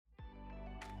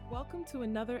Welcome to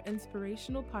another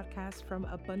inspirational podcast from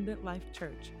Abundant Life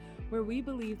Church, where we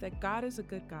believe that God is a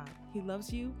good God. He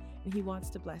loves you and He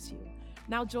wants to bless you.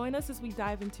 Now join us as we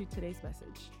dive into today's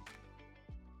message.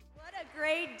 What a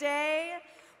great day.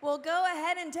 Well, go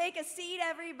ahead and take a seat,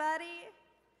 everybody.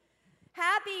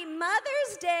 Happy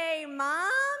Mother's Day,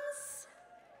 moms.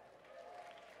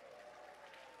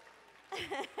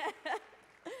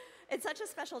 It's such a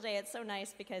special day. It's so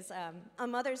nice because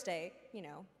on Mother's Day,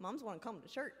 moms want to come to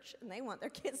church and they want their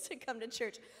kids to come to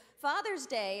church. Father's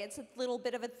Day, it's a little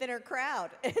bit of a thinner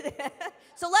crowd.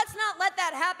 So let's not let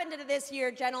that happen to this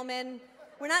year, gentlemen.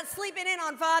 We're not sleeping in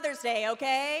on Father's Day,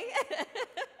 okay?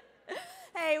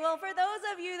 Hey, well, for those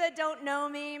of you that don't know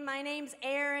me, my name's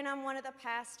Erin. I'm one of the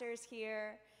pastors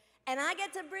here. And I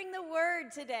get to bring the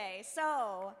word today.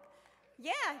 So,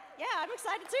 yeah, I'm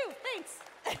excited too. Thanks.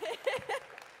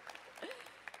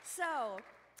 So,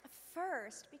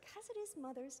 first, because it is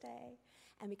Mother's Day,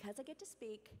 and because I get to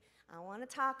speak, I want to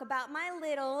talk about my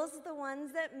littles, the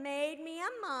ones that made me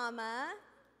a mama.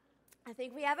 I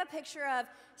think we have a picture of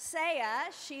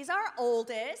Saya. She's our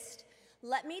oldest.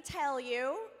 Let me tell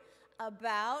you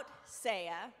about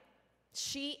Saya.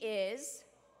 She is...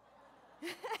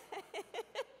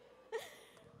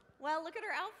 Well, look at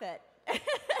her outfit.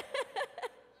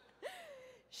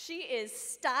 She is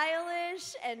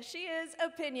stylish and she is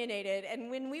opinionated. And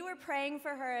when we were praying for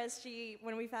her, after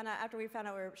we found out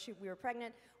we were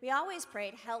pregnant, we always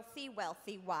prayed healthy,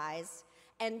 wealthy, wise,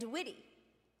 and witty,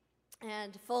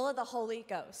 and full of the Holy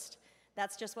Ghost.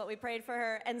 That's just what we prayed for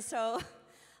her. And so,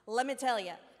 let me tell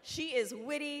you, she is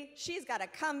witty. She's got a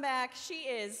comeback. She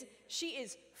is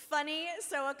funny.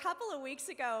 So a couple of weeks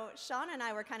ago, Sean and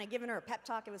I were kind of giving her a pep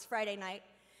talk. It was Friday night.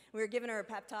 We were giving her a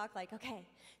pep talk like, okay,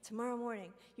 tomorrow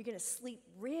morning, you're going to sleep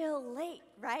real late,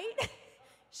 right?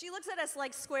 She looks at us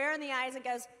like square in the eyes and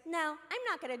goes, no, I'm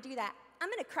not going to do that. I'm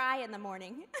going to cry in the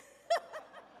morning.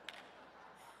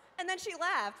 And then she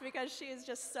laughed because she's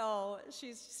just so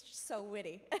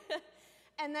witty.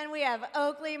 And then we have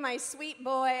Oakley, my sweet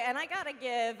boy, and I gotta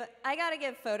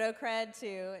give photo cred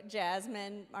to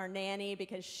Jasmine, our nanny,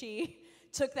 because she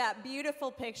took that beautiful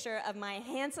picture of my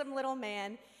handsome little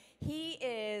man. He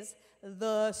is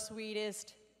the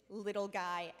sweetest little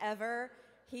guy ever.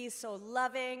 He's so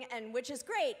loving, and which is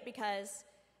great because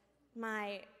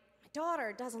my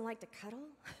daughter doesn't like to cuddle.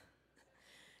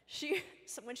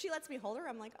 So when she lets me hold her,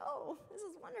 I'm like, oh, this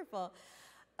is wonderful.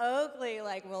 Oakley,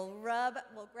 will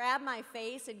grab my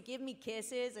face and give me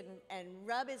kisses and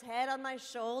rub his head on my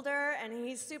shoulder, and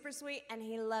he's super sweet, and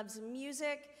he loves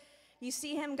music. You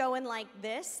see him going like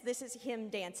this is him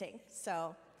dancing.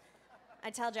 So I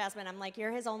tell Jasmine, I'm like,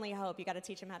 you're his only hope. You got to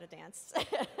teach him how to dance.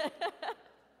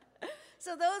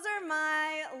 So those are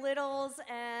my littles,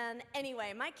 and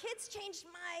anyway, my kids changed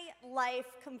my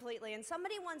life completely, and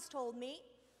somebody once told me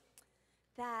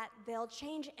that they'll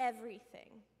change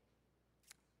everything,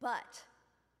 but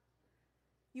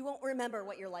you won't remember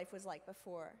what your life was like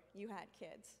before you had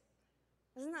kids.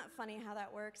 Isn't that funny how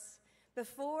that works?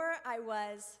 Before I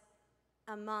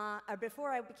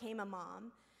became a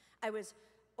mom, I was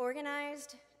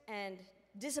organized and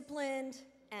disciplined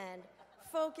and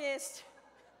focused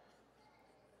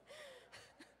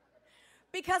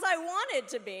because I wanted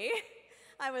to be.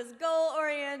 I was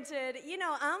goal-oriented.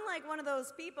 I'm like one of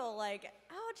those people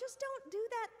oh, just don't do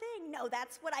that thing. No,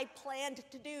 that's what I planned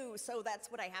to do, so that's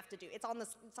what I have to do. It's on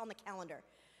the calendar.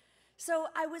 So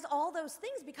I was all those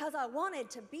things because I wanted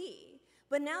to be.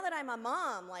 But now that I'm a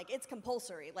mom, it's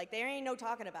compulsory. There ain't no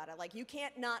talking about it. You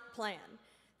can't not plan.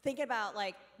 Thinking about,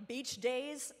 beach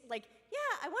days. Yeah,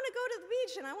 I want to go to the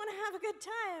beach and I want to have a good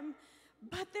time.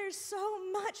 But there's so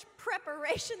much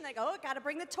preparation. I got to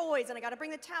bring the toys, and I got to bring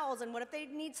the towels, and what if they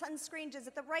need sunscreen? Is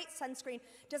it the right sunscreen?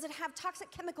 Does it have toxic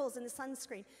chemicals in the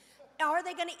sunscreen? Are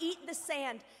they going to eat the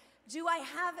sand? Is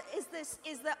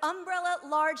the umbrella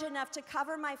large enough to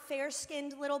cover my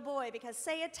fair-skinned little boy? Because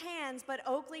Saya tans, but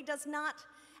Oakley does not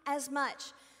as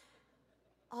much.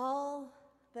 All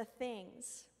the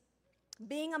things.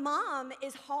 Being a mom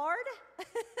is hard.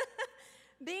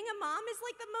 Being a mom is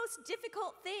the most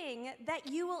difficult thing that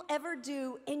you will ever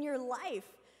do in your life.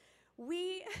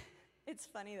 It's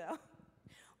funny though,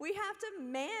 we have to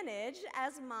manage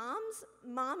as moms,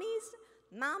 mommies,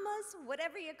 mamas,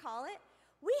 whatever you call it,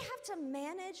 we have to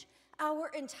manage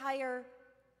our entire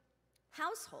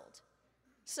household.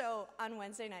 So on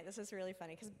Wednesday night, this is really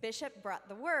funny because Bishop brought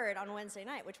the word on Wednesday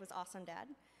night, which was awesome, Dad.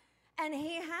 And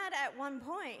at one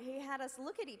point, he had us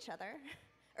look at each other,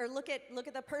 or look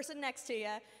at the person next to you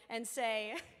and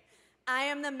say, I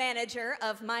am the manager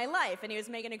of my life. And he was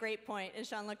making a great point. And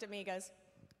Sean looked at me and goes,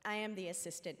 I am the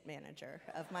assistant manager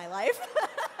of my life.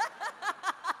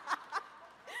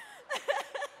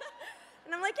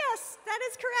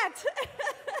 correct.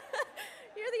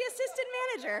 You're the assistant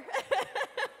manager.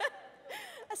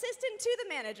 Assistant to the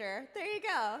manager. There you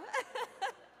go.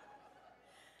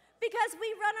 Because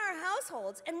we run our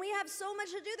households and we have so much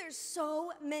to do. There's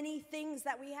so many things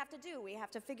that we have to do. We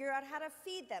have to figure out how to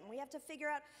feed them. We have to figure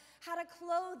out how to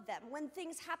clothe them. When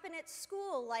things happen at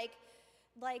school, like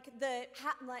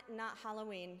not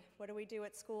Halloween. What do we do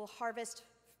at school? Harvest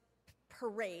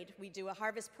parade. We do a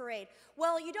harvest parade.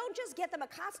 Well, you don't just get them a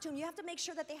costume. You have to make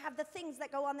sure that they have the things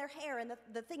that go on their hair and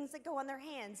the things that go on their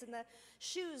hands and the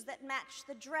shoes that match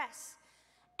the dress.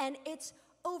 And it's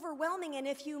overwhelming. And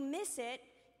if you miss it,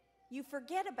 you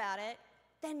forget about it,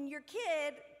 then your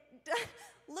kid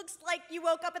looks like you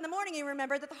woke up in the morning and you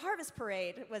remember that the harvest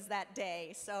parade was that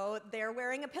day. So they're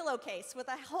wearing a pillowcase with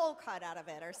a hole cut out of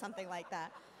it or something like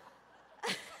that.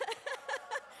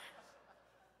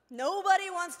 Nobody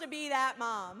wants to be that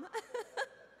mom.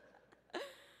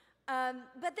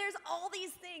 But there's all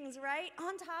these things, right?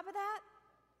 On top of that,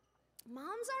 moms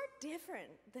are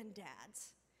different than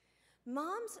dads.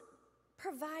 Moms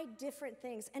provide different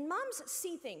things, and moms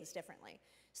see things differently.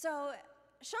 So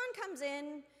Sean comes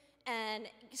in, and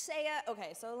Saya,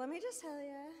 okay, so let me just tell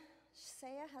you,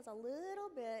 Saya has a little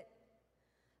bit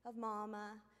of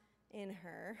mama in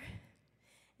her.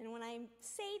 And when I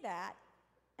say that,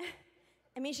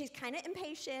 I mean she's kind of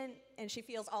impatient, and she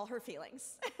feels all her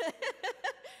feelings.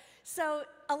 So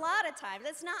a lot of times,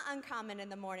 it's not uncommon in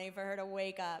the morning for her to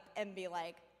wake up and be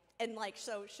like,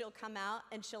 so she'll come out,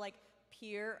 and she'll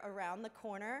peer around the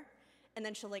corner, and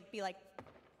then she'll be like,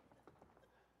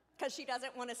 because she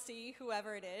doesn't want to see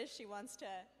whoever it is. She wants,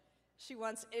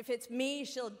 if it's me,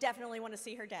 she'll definitely want to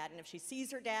see her dad, and if she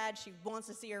sees her dad, she wants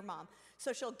to see her mom.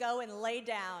 So she'll go and lay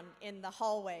down in the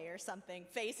hallway or something,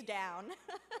 face down,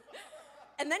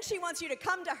 and then she wants you to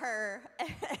come to her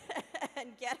and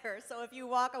get her. So if you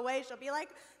walk away, she'll be like,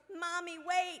 Mommy,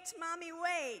 wait, Mommy,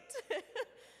 wait.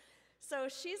 So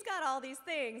she's got all these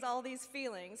things, all these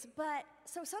feelings, but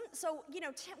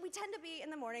we tend to be in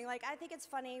the morning, I think it's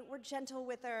funny, we're gentle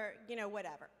with her,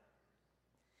 whatever.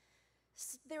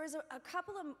 There was a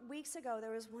couple of weeks ago,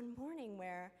 there was one morning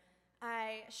where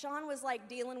Sean was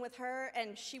dealing with her,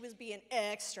 and she was being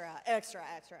extra.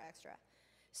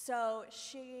 So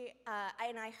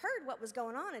and I heard what was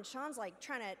going on, and Sean's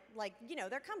trying to,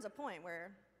 there comes a point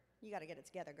where you got to get it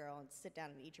together, girl, and sit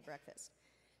down and eat your breakfast.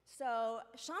 So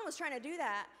Sean was trying to do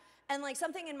that, and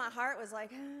something in my heart was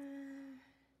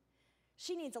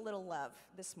she needs a little love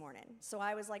this morning. So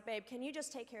I was like, babe, can you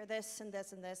just take care of this and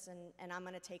this and this, and I'm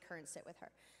going to take her and sit with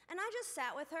her. And I just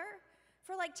sat with her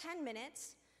for 10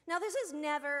 minutes. Now this is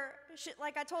never,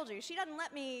 like I told you, she doesn't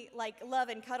let me love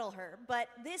and cuddle her, but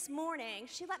this morning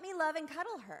she let me love and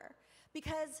cuddle her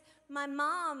because my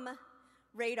mom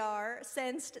radar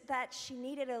sensed that she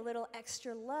needed a little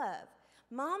extra love.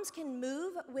 Moms can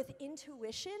move with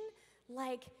intuition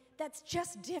that's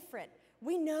just different.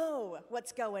 We know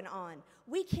what's going on.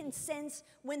 We can sense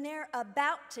when they're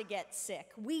about to get sick.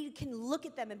 We can look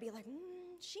at them and be like,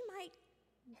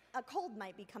 a cold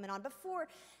might be coming on before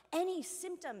any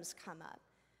symptoms come up.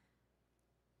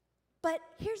 But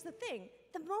here's the thing,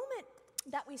 the moment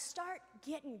that we start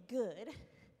getting good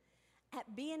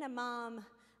at being a mom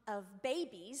of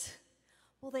babies,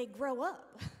 well, they grow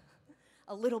up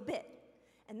a little bit.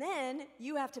 And then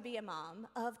you have to be a mom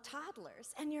of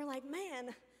toddlers. And you're like,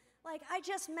 man, I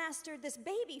just mastered this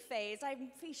baby phase.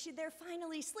 They're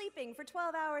finally sleeping for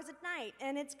 12 hours at night,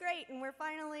 and it's great, and we're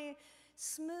finally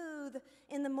smooth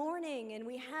in the morning, and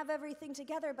we have everything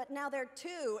together, but now they're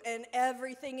 2, and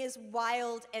everything is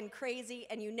wild and crazy,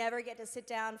 and you never get to sit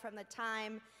down from the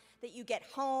time that you get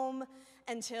home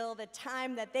until the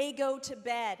time that they go to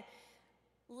bed.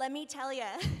 Let me tell you,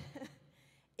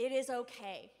 it is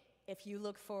okay if you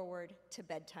look forward to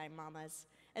bedtime, mamas.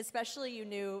 Especially you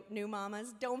new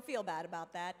mamas. Don't feel bad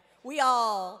about that. We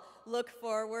all look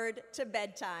forward to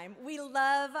bedtime. We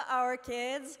love our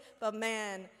kids, but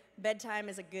man, bedtime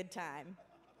is a good time.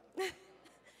 Because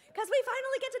we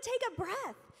finally get to take a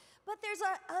breath. But there's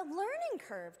a learning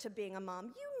curve to being a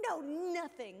mom. You know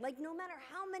nothing. No matter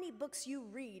how many books you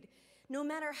read, no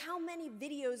matter how many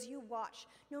videos you watch,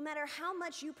 no matter how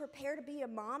much you prepare to be a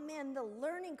mom, man, the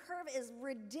learning curve is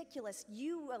ridiculous.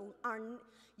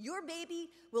 Your baby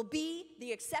will be the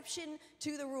exception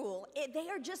to the rule. They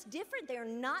are just different. They are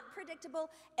not predictable.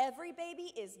 Every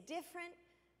baby is different.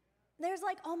 There's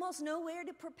almost nowhere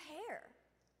to prepare.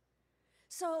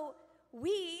 So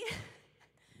we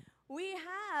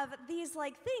have these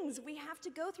things. We have to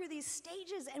go through these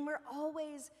stages, and we're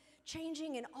always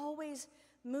changing and always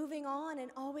moving on and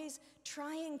always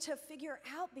trying to figure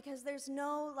out, because there's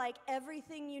no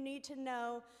everything you need to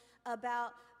know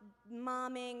about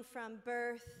momming from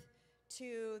birth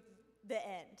to the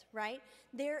end, right?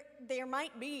 There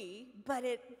might be, but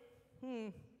it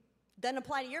doesn't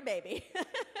apply to your baby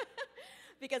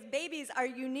because babies are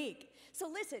unique. So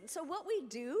listen, so what we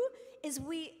do is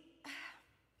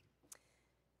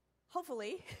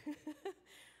hopefully,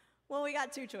 well, we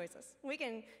got two choices. We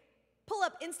can pull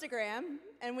up Instagram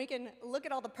and we can look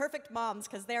at all the perfect moms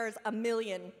because there's a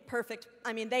million perfect,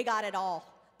 I mean, they got it all.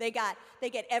 They get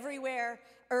everywhere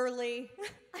early.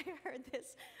 I heard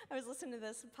this, I was listening to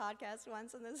this podcast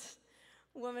once and this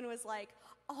woman was like,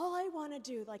 all I want to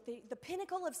do, like the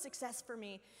pinnacle of success for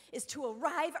me is to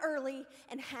arrive early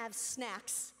and have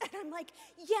snacks. And I'm like,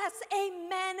 yes,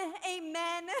 amen,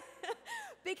 amen.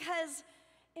 Because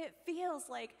it feels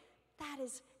like that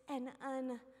is an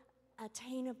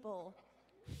unattainable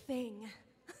thing.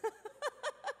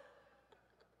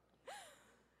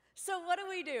 So what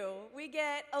do? We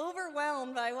get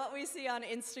overwhelmed by what we see on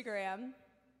Instagram,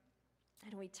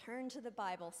 and we turn to the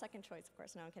Bible. Second choice, of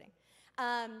course. No, I'm kidding.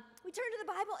 We turn to the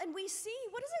Bible, and we see,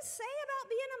 what does it say about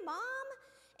being a mom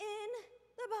in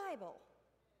the Bible?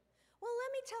 Well,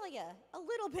 let me tell you a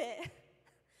little bit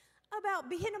about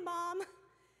being a mom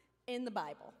in the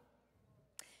Bible.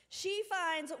 She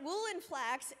finds wool and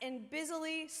flax and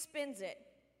busily spins it.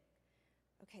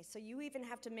 Okay, so you even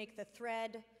have to make the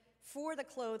thread for the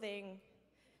clothing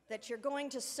that you're going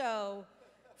to sew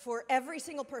for every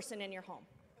single person in your home.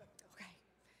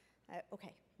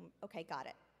 Okay, got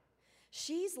it.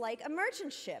 She's like a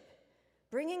merchant ship,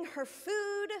 bringing her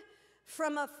food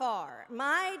from afar.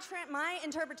 My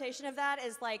interpretation of that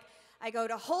is like, I go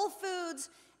to Whole Foods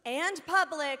and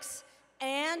Publix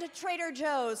and Trader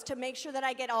Joe's to make sure that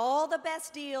I get all the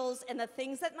best deals and the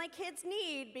things that my kids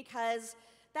need, because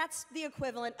that's the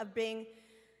equivalent of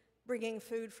bringing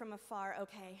food from afar.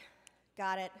 Okay,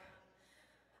 got it.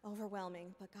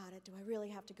 Overwhelming, but got it. Do I really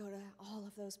have to go to all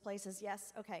of those places?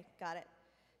 Yes, okay, got it.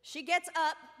 She gets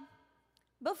up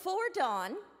before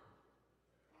dawn.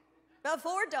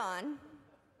 Before dawn,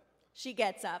 she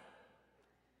gets up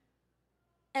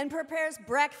and prepares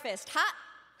breakfast, hot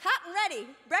and ready,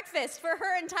 breakfast for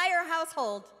her entire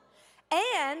household.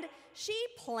 And she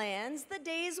plans the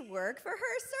day's work for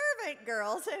her servant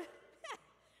girls. It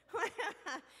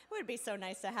would be so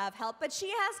nice to have help, but she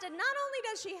has to, not only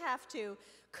does she have to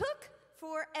cook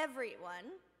for everyone,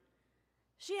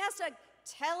 she has to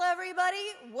tell everybody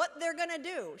what they're gonna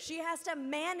do. She has to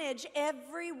manage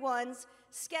everyone's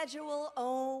schedule.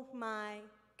 Oh my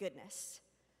goodness.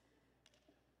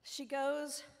 She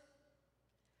goes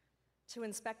to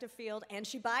inspect a field and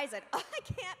she buys it. Oh, I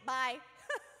can't buy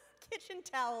kitchen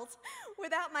towels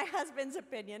without my husband's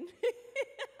opinion.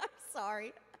 I'm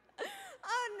sorry.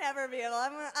 I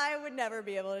would never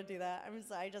be able to do that. I'm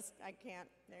sorry, I can't.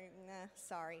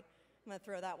 Sorry. I'm gonna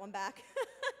throw that one back.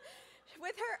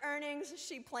 With her earnings,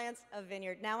 she plants a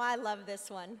vineyard. Now I love this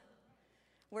one.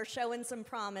 We're showing some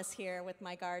promise here with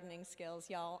my gardening skills,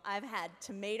 y'all. I've had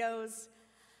tomatoes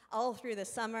all through the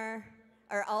summer,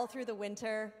 or all through the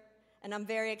winter, and I'm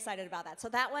very excited about that. So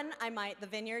that one, the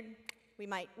vineyard, we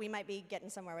might be getting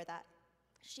somewhere with that.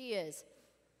 She is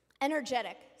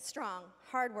energetic, strong,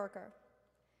 hard worker.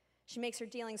 She makes her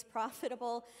dealings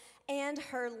profitable, and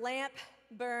her lamp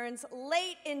burns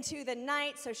late into the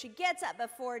night, so she gets up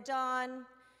before dawn.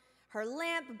 Her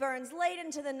lamp burns late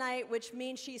into the night, which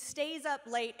means she stays up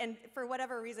late, and for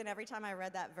whatever reason, every time I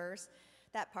read that verse,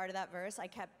 that part of that verse, I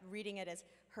kept reading it as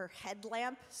her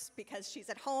headlamp, because she's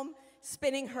at home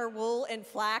spinning her wool and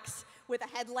flax with a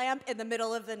headlamp in the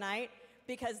middle of the night,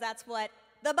 because that's what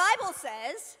the Bible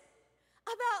says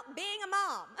about being a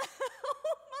mom.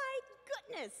 Oh my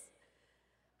goodness.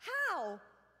 How?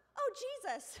 Oh,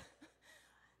 Jesus.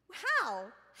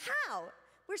 How?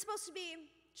 We're supposed to be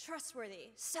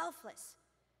trustworthy, selfless,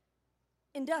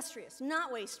 industrious,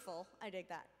 not wasteful. I dig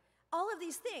that. All of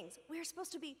these things. We're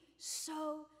supposed to be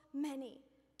so many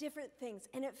different things,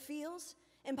 and it feels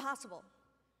impossible.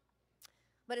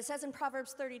 But it says in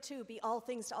Proverbs 32, be all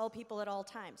things to all people at all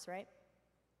times, right?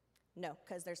 No,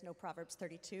 because there's no Proverbs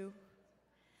 32.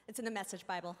 It's in the Message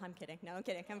Bible. I'm kidding. No, I'm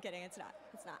kidding. It's not.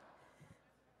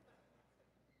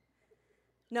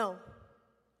 No.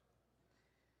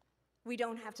 We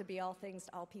don't have to be all things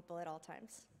to all people at all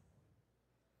times.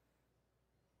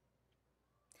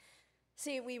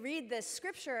 See, we read this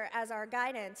scripture as our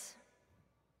guidance,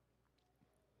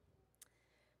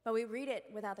 but we read it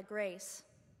without the grace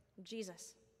of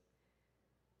Jesus.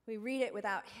 We read it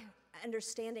without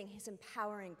understanding his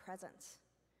empowering presence.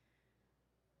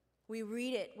 We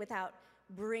read it without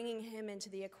bringing him into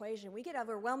the equation. We get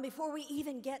overwhelmed before we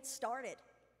even get started.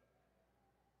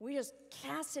 We just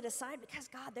cast it aside because,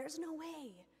 God, there's no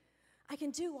way. I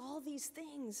can do all these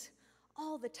things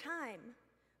all the time.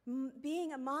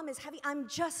 Being a mom is heavy. I'm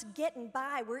just getting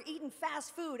by. We're eating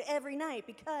fast food every night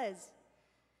because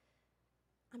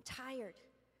I'm tired.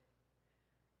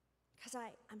 Because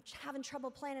I'm having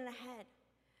trouble planning ahead.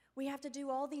 We have to do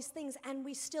all these things, and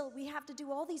we have to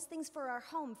do all these things for our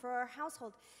home, for our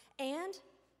household. And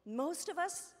most of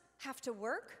us have to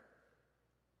work.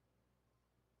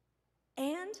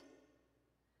 And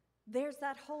there's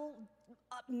that whole,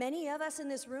 many of us in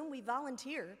this room, we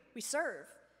volunteer, we serve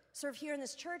here in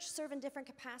this church, serve in different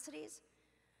capacities.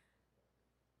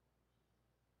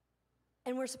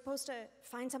 And we're supposed to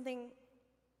find something,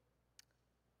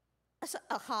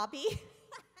 a hobby.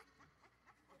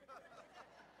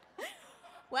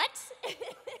 What?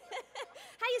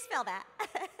 How you spell that?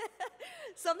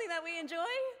 Something that we enjoy?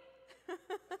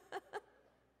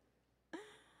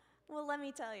 Well, let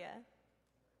me tell you.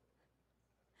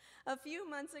 A few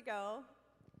months ago,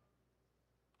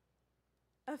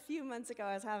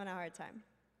 I was having a hard time.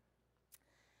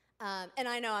 And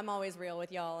I know I'm always real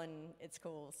with y'all, and it's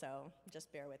cool, so just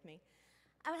bear with me.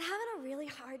 I was having a really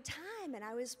hard time, and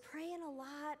I was praying a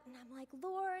lot, and I'm like,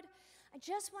 Lord, I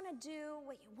just want to do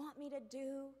what you want me to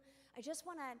do. I just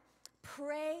want to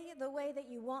pray the way that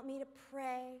you want me to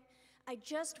pray. I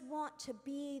just want to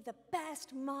be the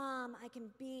best mom I can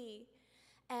be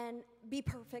and be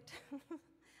perfect.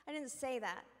 I didn't say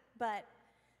that, but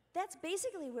that's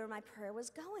basically where my prayer was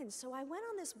going. So I went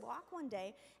on this walk one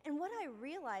day, and what I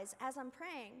realized as I'm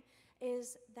praying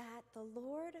is that the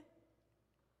Lord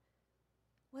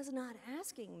was not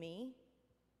asking me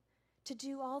to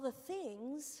do all the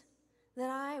things that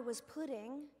I was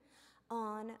putting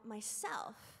on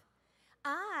myself.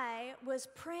 I was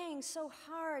praying so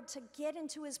hard to get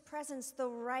into his presence the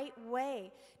right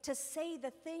way, to say the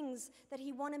things that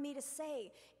he wanted me to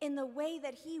say in the way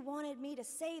that he wanted me to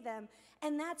say them.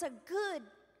 And that's a good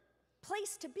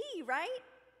place to be, right?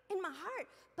 In my heart.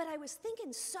 But I was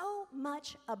thinking so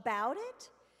much about it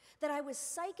that I was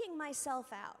psyching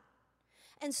myself out.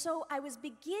 And so I was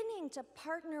beginning to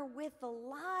partner with the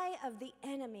lie of the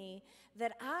enemy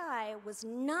that I was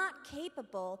not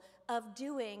capable of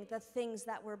doing the things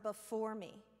that were before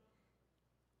me.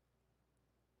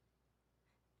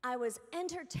 I was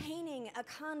entertaining a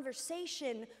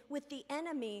conversation with the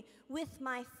enemy with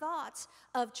my thoughts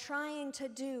of trying to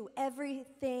do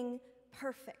everything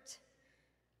perfect.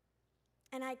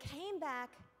 And I came back,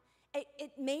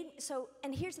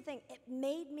 and here's the thing, it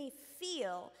made me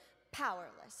feel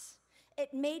powerless.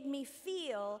 It made me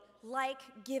feel like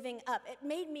giving up. It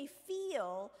made me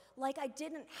feel like I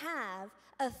didn't have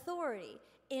authority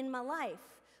in my life,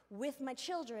 with my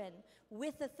children,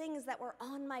 with the things that were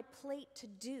on my plate to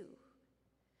do.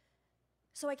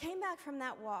 So I came back from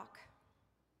that walk,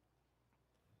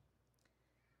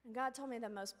 and God told me the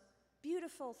most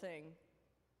beautiful thing,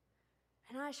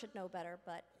 and I should know better,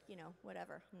 but,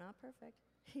 whatever, I'm not perfect.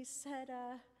 He said,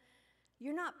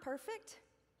 you're not perfect,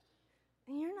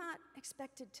 and you're not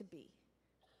expected to be.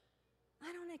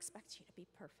 I don't expect you to be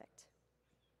perfect.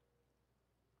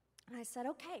 And I said,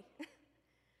 okay,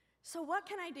 so what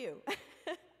can I do?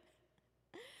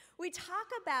 We talk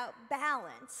about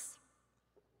balance.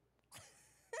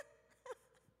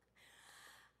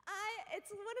 It's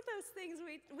one of those things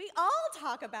we all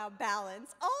talk about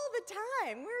balance all the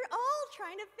time. We're all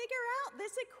trying to figure out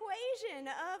this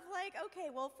equation of okay,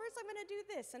 well, first I'm going to do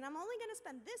this, and I'm only going to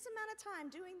spend this amount of time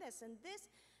doing this, and this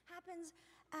happens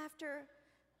after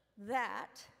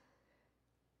that,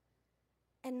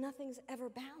 and nothing's ever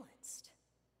balanced.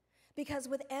 Because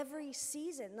with every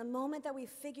season, the moment that we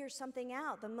figure something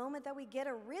out, the moment that we get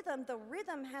a rhythm, the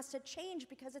rhythm has to change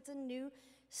because it's a new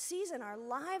season. Our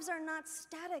lives are not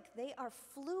static, they are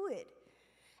fluid.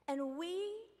 And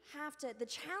the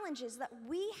challenge is that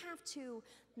we have to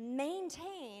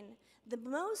maintain the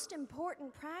most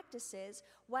important practices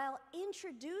while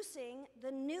introducing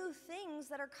the new things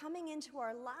that are coming into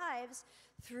our lives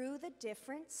through the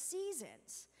different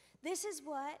seasons. This is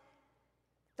what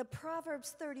the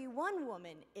Proverbs 31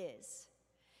 woman is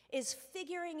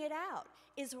figuring it out,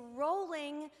 is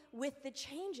rolling with the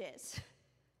changes.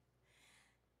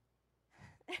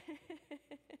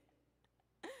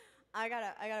 I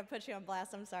gotta put you on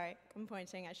blast. I'm sorry. I'm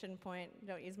pointing. I shouldn't point.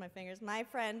 Don't use my fingers. My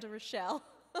friend Rochelle.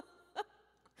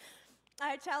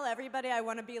 I tell everybody I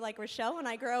want to be like Rochelle when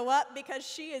I grow up because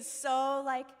she is so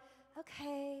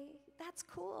okay, that's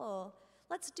cool.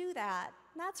 Let's do that.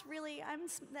 That's really,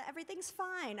 everything's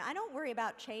fine. I don't worry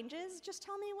about changes. Just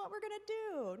tell me what we're going to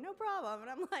do. No problem. And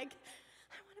I'm like,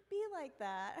 I want to be like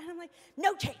that. And I'm like,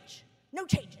 no change. No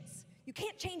changes. You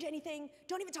can't change anything.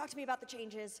 Don't even talk to me about the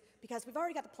changes because we've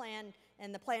already got the plan,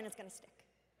 and the plan is going to stick.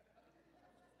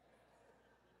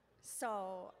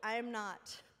 So I am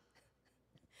not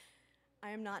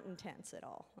intense at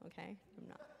all, okay? I'm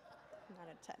not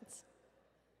intense.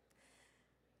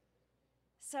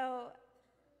 So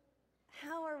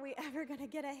how are we ever going to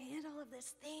get a handle of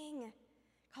this thing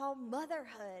called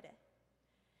motherhood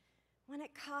when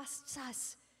it costs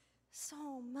us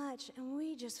so much and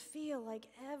we just feel like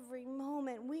every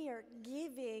moment we are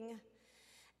giving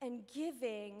and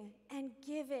giving and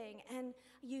giving, and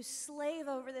you slave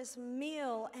over this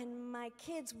meal and my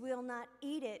kids will not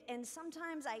eat it, and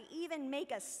sometimes I even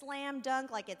make a slam dunk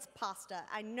like it's pasta.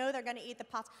 I know they're going to eat the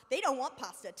pasta. They don't want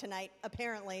pasta tonight,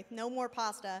 apparently. No more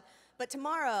pasta. But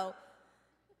tomorrow,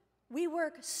 we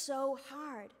work so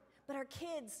hard, but our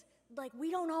kids, like,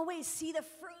 we don't always see the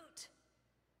fruit.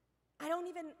 I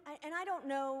don't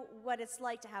know what it's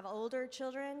like to have older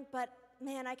children, but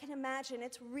man, I can imagine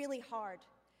it's really hard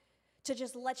to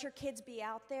just let your kids be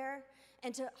out there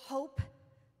and to hope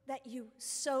that you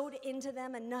sowed into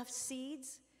them enough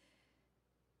seeds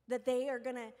that they are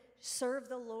going to serve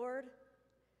the Lord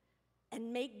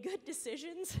and make good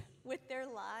decisions with their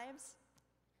lives.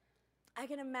 I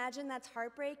can imagine that's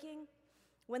heartbreaking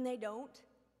when they don't.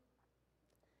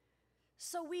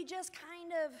 So we just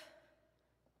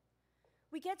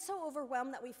we get so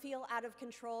overwhelmed that we feel out of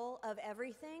control of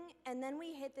everything, and then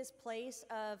we hit this place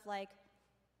of like,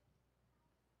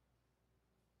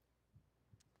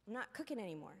 I'm not cooking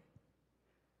anymore.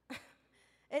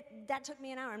 That took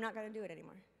me an hour. I'm not going to do it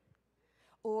anymore.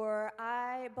 Or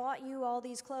I bought you all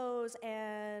these clothes,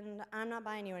 and I'm not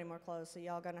buying you any more clothes, so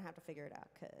y'all going to have to figure it out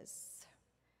because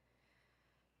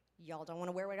y'all don't want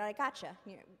to wear what I got you.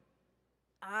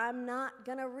 I'm not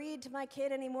going to read to my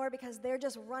kid anymore because they're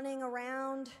just running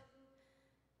around,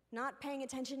 not paying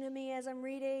attention to me as I'm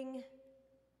reading.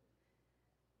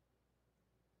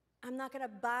 I'm not going to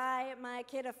buy my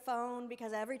kid a phone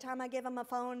because every time I give them a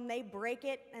phone, they break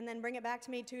it and then bring it back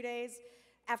to me 2 days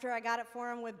after I got it for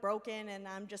them with broken, and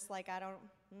I'm just like,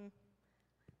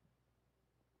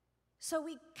 So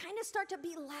we kind of start to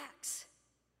be lax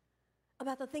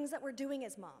about the things that we're doing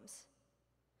as moms.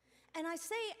 And I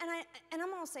say, and I'm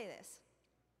going to say this.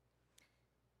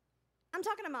 I'm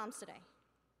talking to moms today.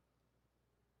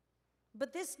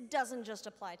 But this doesn't just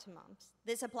apply to moms.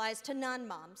 This applies to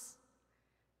non-moms,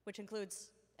 which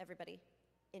includes everybody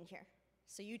in here.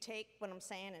 So you take what I'm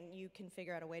saying and you can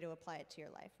figure out a way to apply it to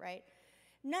your life, right?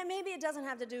 Now, maybe it doesn't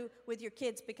have to do with your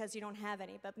kids because you don't have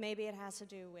any, but maybe it has to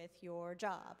do with your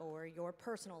job or your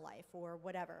personal life or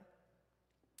whatever.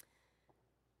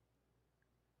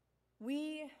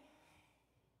 We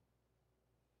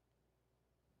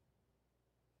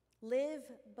live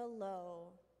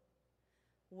below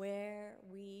where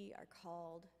we are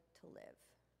called to live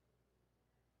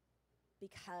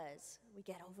because we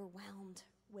get overwhelmed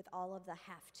with all of the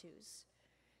have-tos.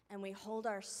 And we hold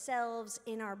ourselves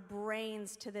in our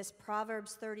brains to this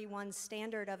Proverbs 31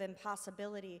 standard of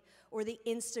impossibility, or the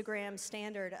Instagram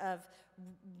standard of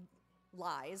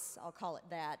lies, I'll call it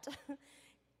that,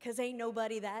 because ain't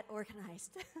nobody that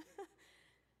organized.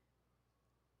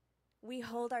 We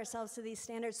hold ourselves to these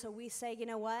standards, so we say, you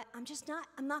know what, I'm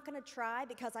not going to try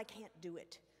because I can't do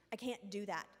it. I can't do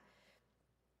that.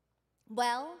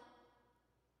 Well,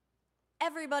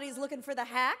 everybody's looking for the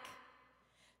hack.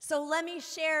 So let me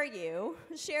share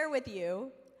with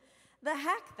you the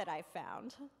hack that I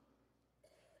found.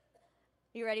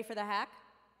 You ready for the hack?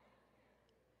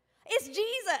 It's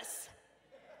Jesus.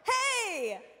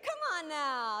 Hey, come on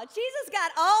now. Jesus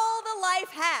got all the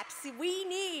life hacks we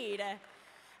need.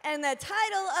 And the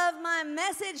title of my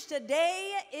message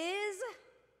today is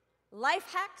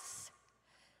Life Hacks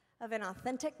of an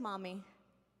Authentic Mommy.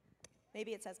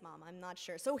 Maybe it says mom, I'm not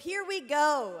sure. So here we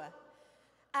go.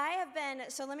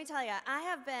 Let me tell you, I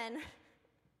have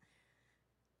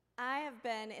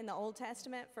been in the Old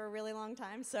Testament for a really long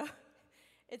time, so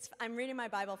I'm reading my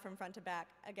Bible from front to back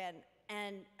again,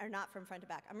 or not from front to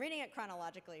back. I'm reading it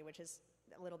chronologically, which is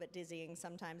a little bit dizzying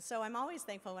sometimes. So I'm always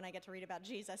thankful when I get to read about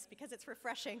Jesus because it's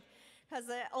refreshing, because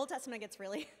the Old Testament gets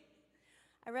really...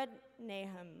 I read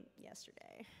Nahum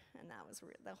yesterday, and that was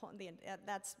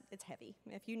it's heavy.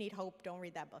 If you need hope, don't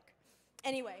read that book.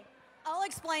 Anyway, I'll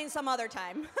explain some other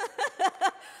time.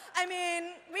 I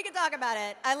mean, we could talk about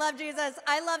it. I love Jesus.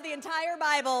 I love the entire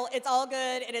Bible. It's all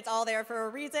good, and it's all there for a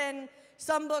reason.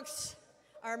 Some books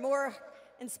are more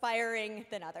inspiring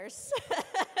than others.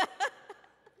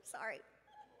 Sorry.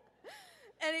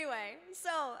 Anyway,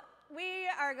 so we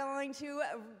are going to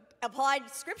apply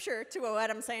scripture to what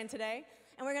I'm saying today,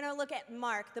 and we're going to look at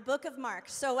Mark, the book of Mark.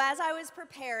 So as I was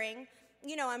preparing,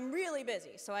 I'm really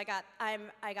busy. So I got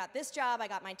this job, I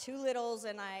got my 2 littles,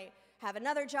 and I have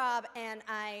another job, and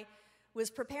I was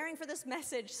preparing for this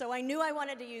message, so I knew I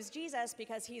wanted to use Jesus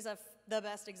because he's the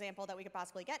best example that we could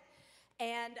possibly get.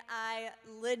 And I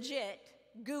legit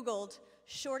Googled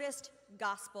shortest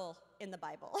gospel in the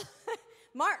Bible,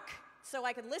 Mark, so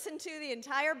I could listen to the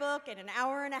entire book in an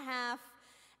hour and a half.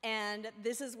 And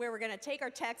this is where we're going to take our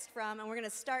text from, and we're going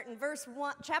to start in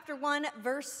chapter 1,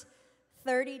 verse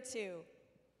 32.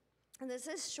 And this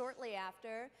is shortly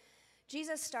after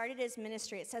Jesus started his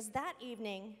ministry. It says, that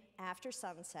evening after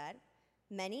sunset,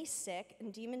 many sick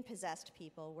and demon-possessed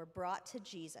people were brought to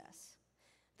Jesus.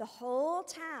 The whole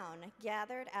town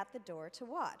gathered at the door to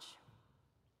watch.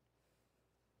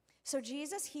 So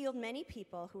Jesus healed many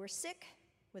people who were sick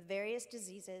with various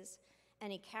diseases,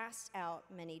 and he cast out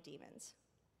many demons.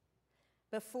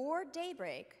 Before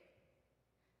daybreak,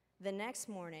 the next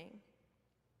morning,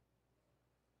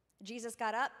 Jesus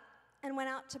got up and went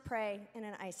out to pray in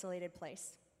an isolated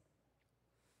place.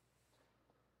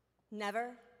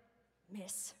 Never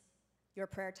miss your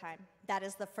prayer time. That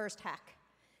is the first hack.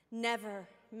 Never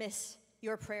miss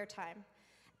your prayer time.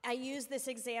 I use this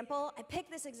example, I picked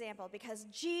this example because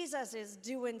Jesus is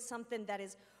doing something that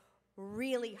is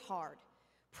really hard.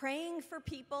 Praying for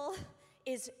people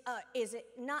it's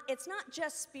not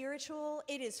just spiritual,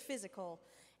 it is physical.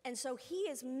 And so he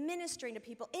is ministering to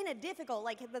people in a difficult,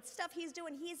 like the stuff he's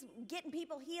doing, he's getting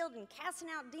people healed and casting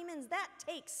out demons. That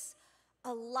takes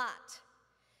a lot.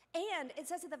 And it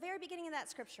says at the very beginning of that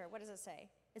scripture, what does it say?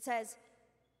 It says,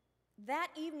 that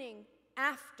evening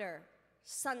after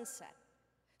sunset.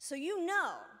 So you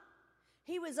know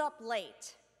he was up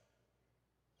late.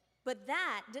 But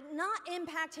that did not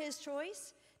impact his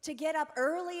choice to get up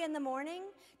early in the morning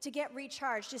to get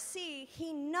recharged. You see,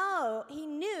 he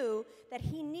knew that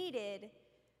he needed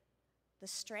the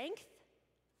strength,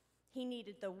 he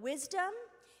needed the wisdom,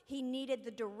 he needed the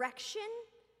direction,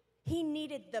 he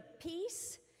needed the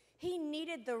peace, he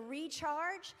needed the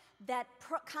recharge that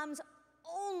comes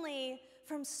only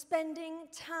from spending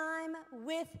time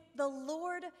with the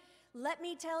Lord. Let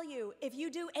me tell you, if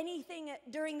you do anything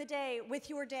during the day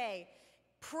with your day,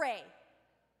 pray.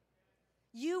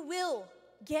 You will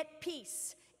get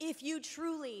peace if you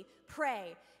truly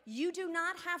pray. You do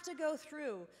not have to go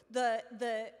through the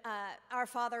Our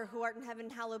Father who art in heaven,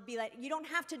 hallowed be thy. You don't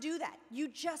have to do that. You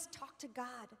just talk to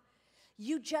God.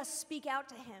 You just speak out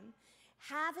to him.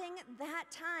 Having that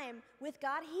time with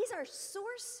God, he's our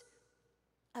source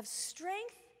of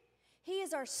strength. He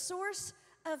is our source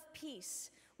of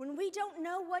peace. When we don't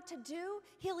know what to do,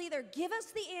 he'll either give us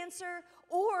the answer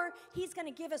or he's going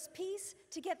to give us peace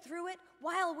to get through it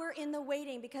while we're in the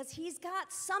waiting, because he's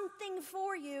got something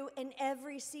for you in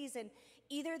every season.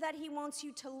 Either that he wants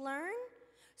you to learn,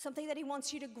 something that he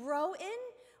wants you to grow in,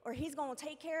 or he's going to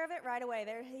take care of it right away.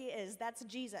 There he is. That's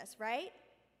Jesus, right?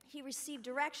 He received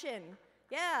direction.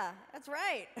 Yeah, that's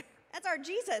right. That's our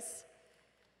Jesus.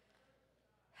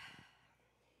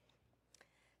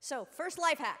 So, first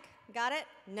life hack. Got it?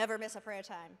 Never miss a prayer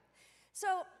time. So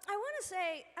I want to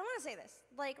say this.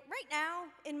 Like right now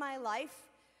in my life,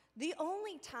 the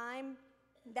only time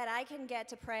that I can get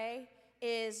to pray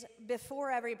is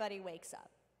before everybody wakes up.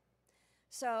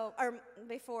 So, or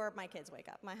before my kids wake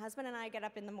up. My husband and I get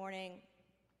up in the morning,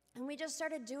 and we just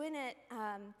started doing it.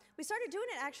 We started doing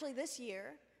it actually this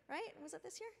year, right? Was it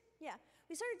this year? Yeah.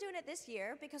 We started doing it this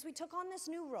year because we took on this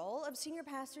new role of senior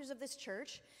pastors of this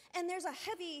church, and there's not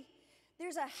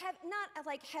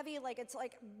like heavy, like it's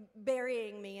like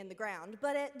burying me in the ground,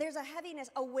 but there's a heaviness,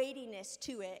 a weightiness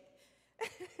to it.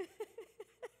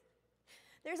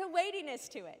 There's a weightiness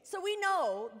to it. So we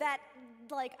know that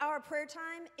like our prayer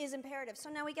time is imperative. So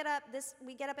now we get up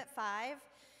at 5,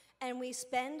 and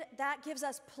that gives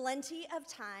us plenty of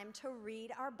time to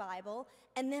read our Bible,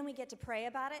 and then we get to pray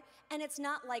about it. And it's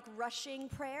not like rushing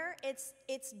prayer. It's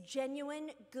genuine,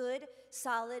 good,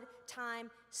 solid time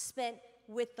spent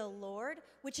with the Lord,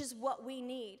 which is what we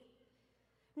need.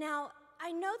 Now,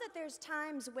 I know that there's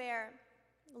times where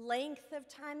length of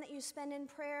time that you spend in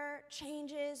prayer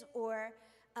changes, or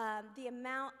the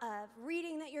amount of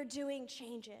reading that you're doing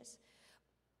changes.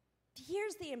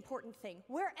 Here's the important thing.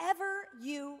 Wherever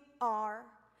you are,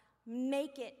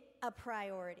 make it a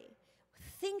priority.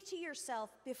 Think to yourself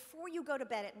before you go to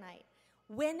bed at night,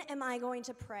 when am I going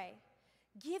to pray?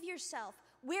 Give yourself,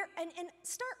 and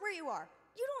start where you are.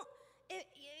 You don't,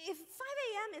 if 5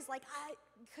 a.m. is like, I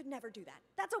could never do that,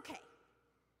 that's okay.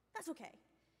 That's okay.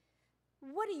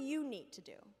 What do you need to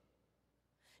do?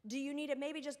 Do you need to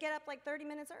maybe just get up like 30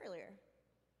 minutes earlier?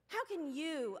 How can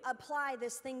you apply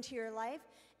this thing to your life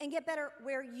and get better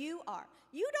where you are?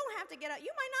 You don't have to get up.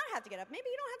 You might not have to get up. Maybe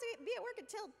you don't have to be at work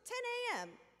until 10 a.m.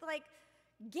 Like,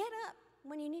 get up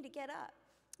when you need to get up.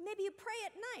 Maybe you pray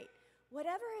at night.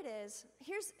 whatever it is,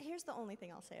 here's the only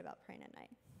thing I'll say about praying at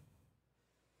night.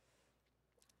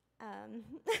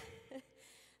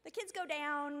 The kids go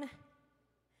down,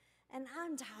 and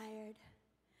I'm tired.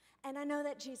 And I know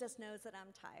that Jesus knows that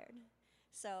I'm tired.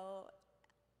 So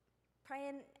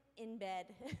praying in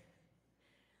bed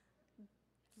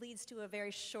leads to a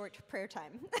very short prayer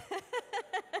time.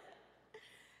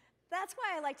 That's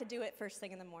why I like to do it first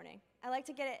thing in the morning. I like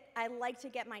to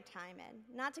get my time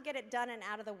in. Not to get it done and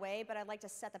out of the way, but I like to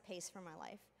set the pace for my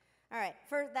life. All right,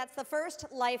 that's the first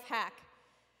life hack.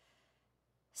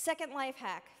 Second life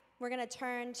hack. We're going to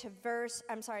turn to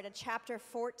chapter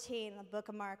 14, the book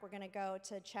of Mark. We're going to go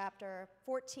to chapter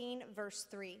 14, verse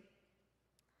 3.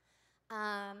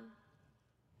 And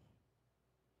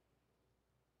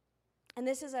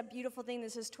this is a beautiful thing.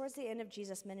 This is towards the end of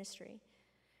Jesus' ministry.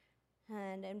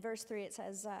 And in verse 3, it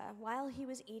says, while he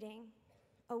was eating,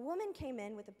 a woman came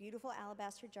in with a beautiful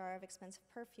alabaster jar of expensive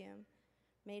perfume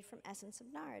made from essence of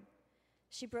nard.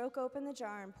 She broke open the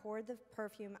jar and poured the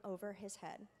perfume over his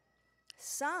head.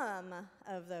 Some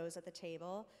of those at the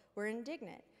table were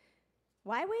indignant.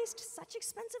 "Why waste such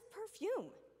expensive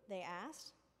perfume?" they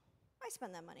asked. "Why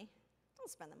spend that money?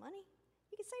 Don't spend the money.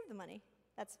 You can save the money."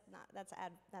 That's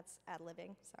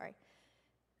ad-libbing, sorry.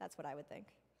 That's what I would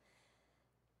think.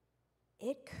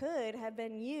 "It could have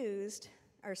been used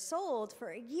or sold for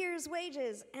a year's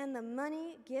wages and the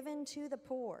money given to the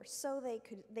poor." So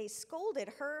they scolded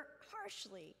her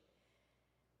harshly.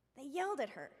 They yelled at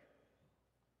her.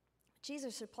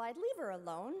 Jesus replied, "Leave her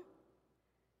alone.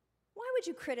 Why would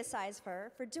you criticize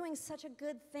her for doing such a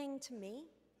good thing to me?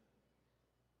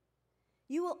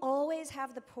 You will always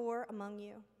have the poor among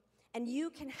you, and you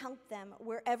can help them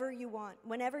wherever you want,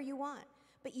 whenever you want,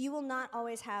 but you will not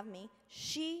always have me.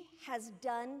 She has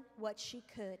done what she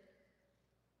could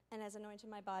and has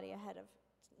anointed my body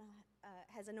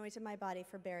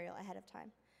for burial ahead of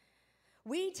time."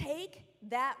 We take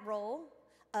that role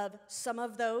of some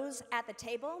of those at the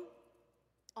table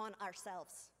on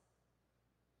ourselves.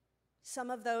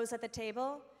 Some of those at the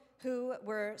table who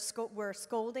were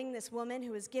scolding this woman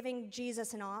who was giving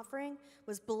Jesus an offering,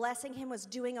 was blessing him, was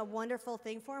doing a wonderful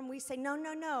thing for him. We say, no,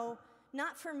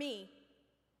 not for me.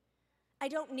 I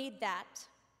don't need that.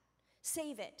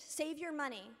 Save it. Save your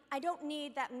money. I don't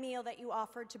need that meal that you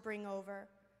offered to bring over.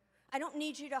 I don't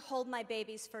need you to hold my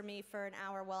babies for me for an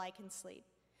hour while I can sleep.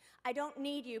 I don't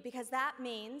need you, because that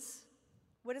means,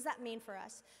 what does that mean for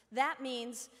us? That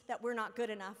means that we're not good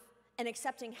enough, and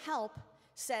accepting help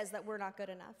says that we're not good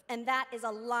enough. And that is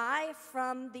a lie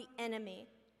from the enemy.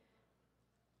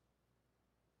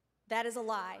 That is a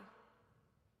lie.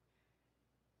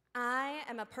 I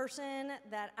am a person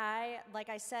that like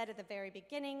I said at the very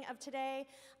beginning of today,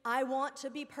 I want to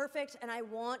be perfect and I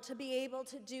want to be able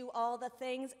to do all the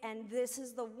things, and this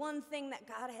is the one thing that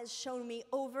God has shown me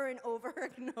over and over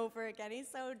and over again. He's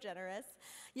so generous.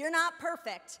 You're not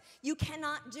perfect. You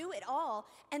cannot do it all,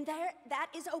 and that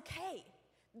is okay.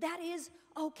 That is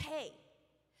okay.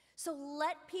 So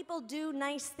let people do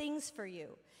nice things for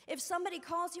you. If somebody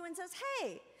calls you and says,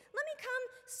 "Hey, let me come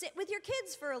sit with your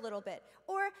kids for a little bit,"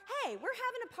 or, "Hey, we're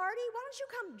having a party, why don't you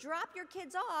come drop your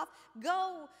kids off,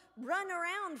 go run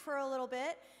around for a little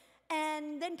bit,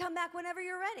 and then come back whenever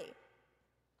you're ready."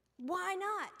 Why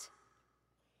not?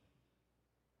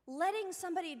 Letting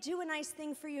somebody do a nice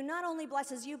thing for you not only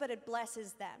blesses you, but it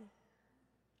blesses them.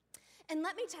 And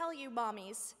let me tell you,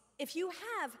 mommies, if you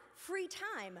have free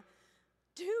time,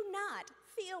 do not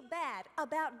feel bad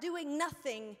about doing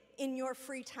nothing in your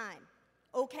free time,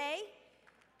 okay?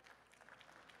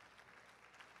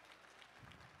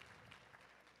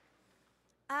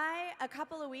 A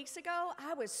couple of weeks ago,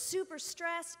 I was super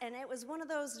stressed, and it was one of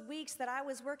those weeks that I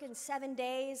was working 7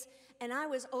 days, and I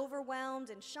was overwhelmed,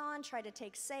 and Sean tried to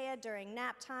take Saya during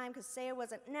nap time because Saya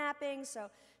wasn't napping, so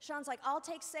Sean's like, "I'll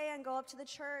take Saya and go up to the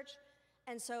church."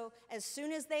 And so as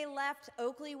soon as they left,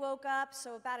 Oakley woke up,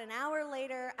 so about an hour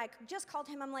later, I just called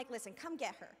him. I'm like, "Listen, come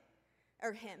get her,"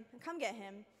 or him, "come get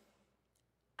him.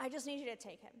 I just need you to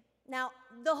take him." Now,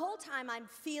 the whole time I'm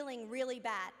feeling really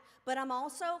bad, but I'm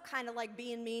also kind of like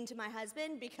being mean to my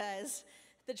husband, because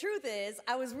the truth is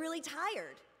I was really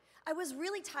tired. I was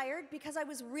really tired because I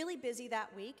was really busy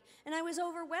that week, and I was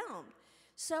overwhelmed.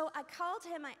 So I called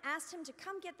him. I asked him to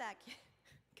come get that kid.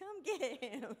 Come get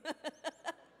him.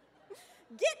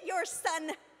 Get your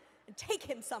son and take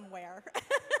him somewhere.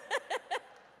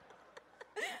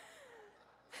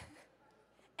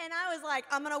 And I was like,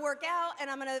 I'm going to work out, and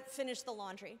I'm going to finish the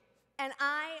laundry. And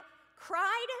I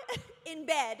cried in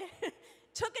bed,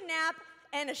 took a nap,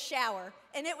 and a shower.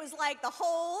 And it was like the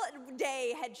whole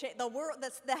day had changed.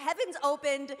 The heavens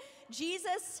opened.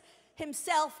 Jesus,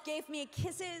 himself gave me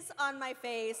kisses on my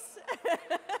face.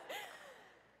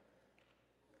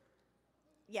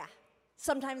 Yeah,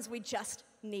 sometimes we just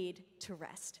need to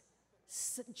rest.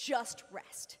 Just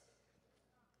rest.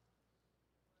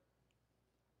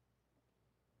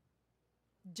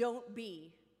 Don't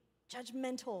be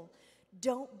judgmental.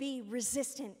 Don't be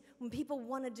resistant when people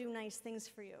want to do nice things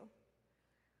for you.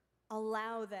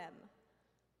 Allow them.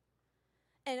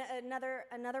 And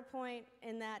another point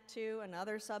in that too,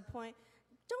 another sub-point,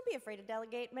 don't be afraid to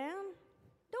delegate, man.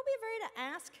 Don't be afraid to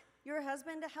ask your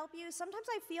husband to help you. Sometimes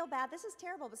I feel bad. This is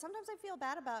terrible, but sometimes I feel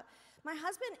bad about, my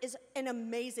husband is an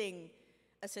amazing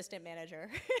assistant manager.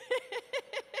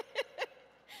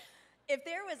 If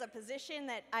there was a position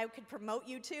that I could promote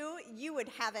you to, you would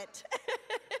have it.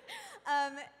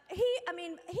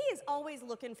 He is always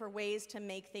looking for ways to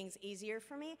make things easier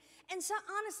for me. And so,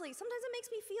 honestly, sometimes it makes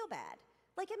me feel bad.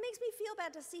 Like, it makes me feel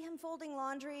bad to see him folding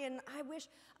laundry, and I wish,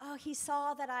 he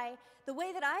saw that the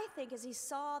way that I think is he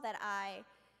saw that I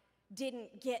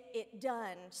didn't get it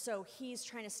done, so he's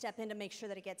trying to step in to make sure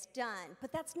that it gets done.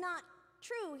 But that's not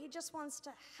true. He just wants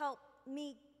to help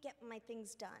me get my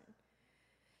things done.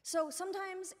 So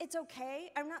sometimes it's okay,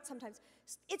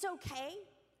 it's okay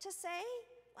to say,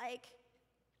 like,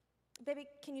 baby,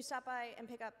 can you stop by and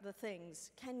pick up the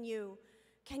things? Can you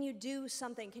do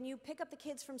something? Can you pick up the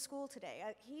kids from school today?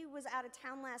 He was out of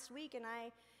town last week, and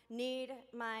I need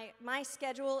my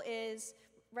schedule is,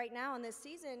 right now in this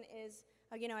season is,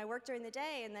 I work during the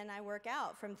day, and then I work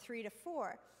out from 3 to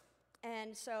 4.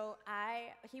 And so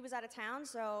he was out of town,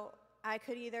 so I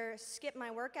could either skip my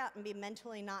workout and be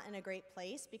mentally not in a great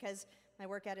place because my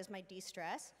workout is my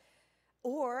de-stress,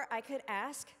 or I could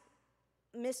ask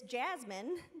Miss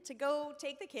Jasmine to go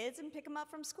take the kids and pick them up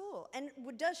from school. And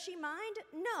does she mind?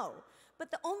 No.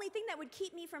 But the only thing that would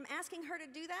keep me from asking her to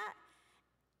do that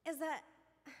is that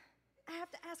I have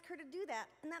to ask her to do that,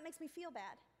 and that makes me feel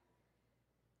bad.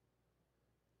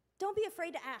 Don't be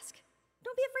afraid to ask.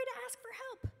 Don't be afraid to ask for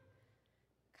help.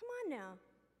 Come on now.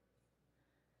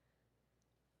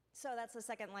 So that's the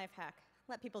second life hack.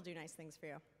 Let people do nice things for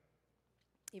you,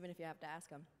 even if you have to ask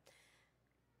them.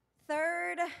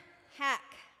 Third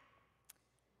hack.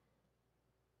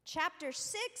 Chapter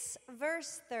 6,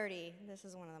 verse 30. This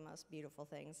is one of the most beautiful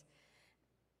things.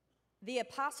 The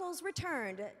apostles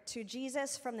returned to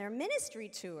Jesus from their ministry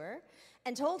tour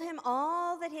and told him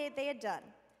all that they had done.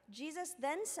 Jesus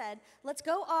then said, "Let's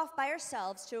go off by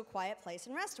ourselves to a quiet place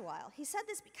and rest a while." He said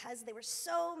this because there were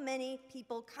so many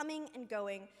people coming and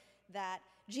going that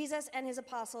Jesus and his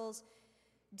apostles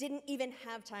didn't even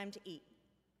have time to eat.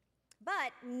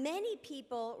 But many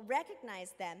people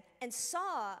recognized them and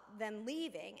saw them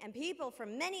leaving, and people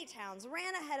from many towns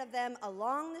ran ahead of them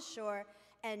along the shore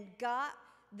and got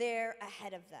there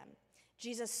ahead of them.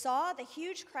 Jesus saw the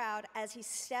huge crowd as he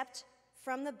stepped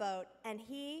from the boat, and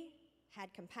he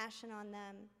had compassion on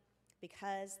them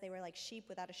because they were like sheep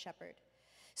without a shepherd.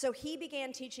 So he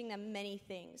began teaching them many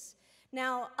things.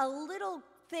 Now, a little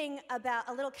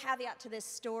caveat to this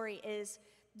story is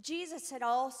Jesus had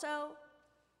also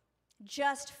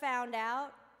just found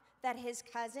out that his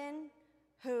cousin,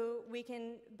 who we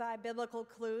can, by biblical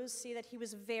clues, see that he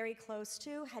was very close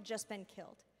to, had just been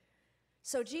killed.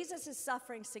 So Jesus is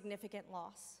suffering significant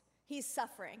loss. He's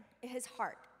suffering his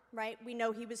heart, right? We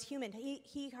know he was human.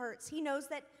 He hurts. He knows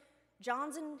that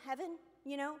John's in heaven,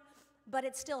 but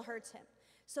it still hurts him.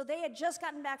 So they had just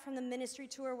gotten back from the ministry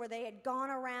tour where they had gone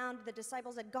around, the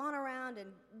disciples had gone around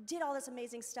and did all this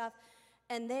amazing stuff,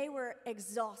 and they were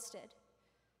exhausted.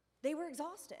 They were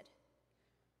exhausted.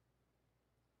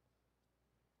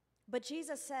 But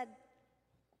Jesus said,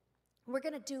 we're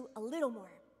going to do a little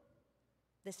more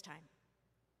this time.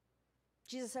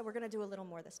 Jesus said, we're going to do a little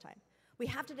more this time. We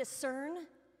have to discern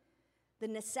the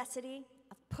necessity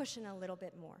of pushing a little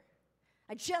bit more.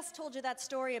 I just told you that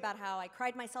story about how I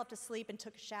cried myself to sleep and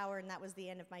took a shower, and that was the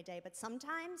end of my day. But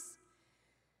sometimes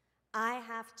I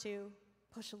have to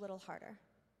push a little harder.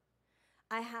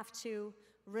 I have to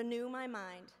renew my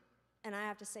mind, and I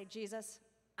have to say, Jesus,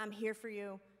 I'm here for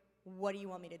you. What do you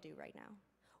want me to do right now?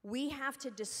 We have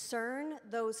to discern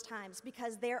those times,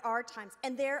 because there are times,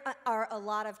 and there are a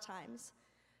lot of times,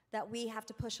 that we have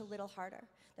to push a little harder,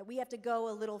 that we have to go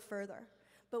a little further.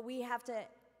 But we have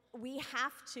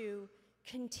to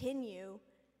continue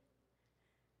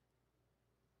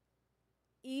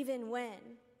even when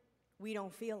we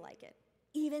don't feel like it,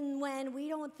 even when we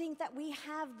don't think that we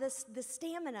have the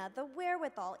stamina, the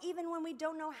wherewithal, even when we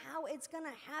don't know how it's going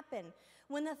to happen,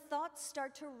 when the thoughts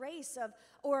start to race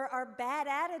or our bad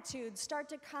attitudes start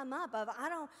to come up of, I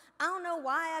don't know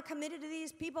why I committed to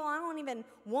these people, I don't even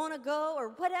want to go, or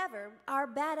whatever, our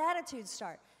bad attitudes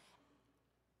start.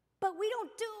 But we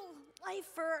don't do life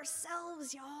for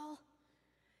ourselves, y'all.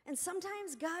 And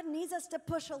sometimes God needs us to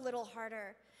push a little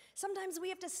harder. Sometimes we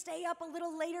have to stay up a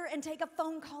little later and take a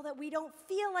phone call that we don't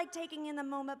feel like taking in the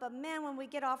moment, but man, when we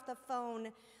get off the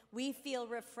phone, we feel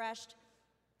refreshed,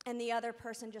 and the other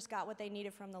person just got what they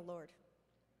needed from the Lord.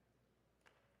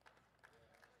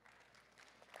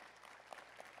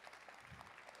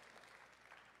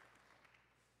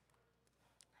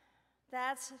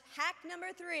 That's hack number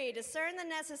 3, discern the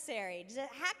necessary.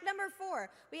 Hack number 4,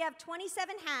 we have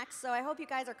 27 hacks, so I hope you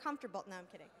guys are comfortable. No, I'm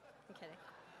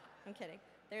kidding.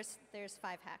 There's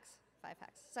 5 hacks.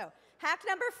 So, hack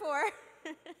number 4.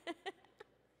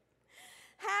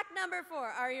 Hack number 4,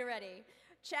 are you ready?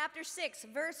 Chapter 6,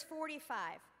 verse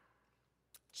 45.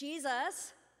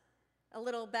 Jesus, a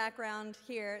little background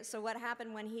here. So what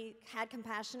happened when he had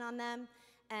compassion on them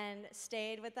and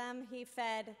stayed with them? He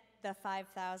fed the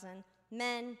 5,000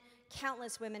 men,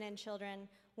 countless women and children,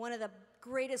 one of the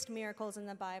greatest miracles in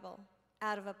the Bible,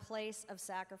 out of a place of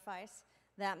sacrifice.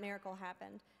 That miracle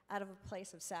happened out of a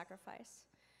place of sacrifice.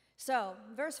 So,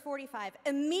 verse 45,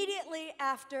 immediately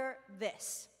after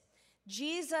this,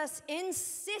 Jesus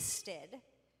insisted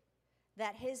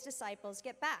that his disciples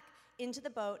get back into the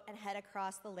boat and head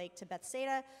across the lake to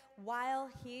Bethsaida while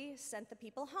he sent the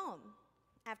people home.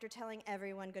 After telling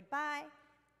everyone goodbye,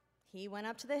 he went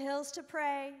up to the hills to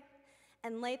pray.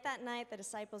 And late that night, the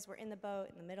disciples were in the boat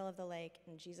in the middle of the lake,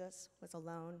 and Jesus was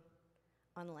alone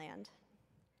on land.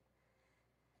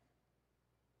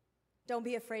 Don't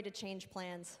be afraid to change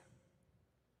plans.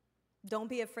 Don't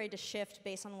be afraid to shift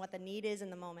based on what the need is in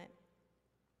the moment.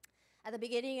 At the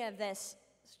beginning of this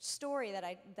story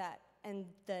in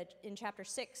chapter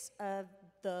 6 of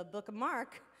the book of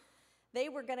Mark, they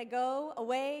were going to go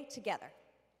away together.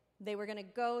 They were going to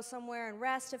go somewhere and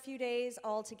rest a few days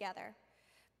all together.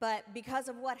 But because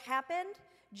of what happened,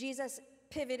 Jesus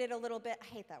pivoted a little bit. I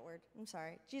hate that word. I'm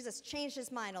sorry. Jesus changed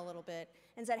his mind a little bit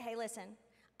and said, hey, listen,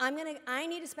 I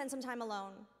need to spend some time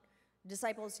alone.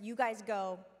 Disciples, you guys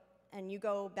go, and you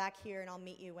go back here, and I'll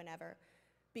meet you whenever.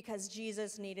 Because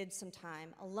Jesus needed some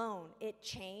time alone. It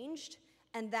changed,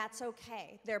 and that's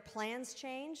okay. Their plans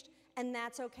changed, and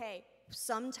that's okay.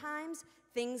 Sometimes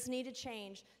things need to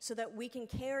change so that we can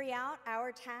carry out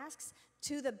our tasks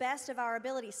to the best of our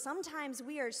ability. Sometimes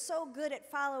we are so good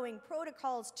at following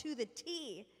protocols to the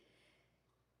T,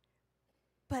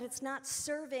 but it's not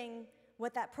serving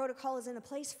what that protocol is in the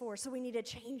place for, so we need to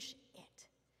change it.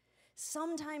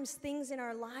 Sometimes things in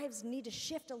our lives need to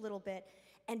shift a little bit,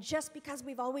 and just because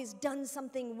we've always done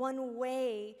something one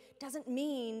way doesn't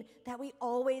mean that we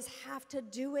always have to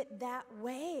do it that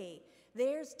way.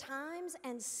 There's times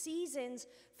and seasons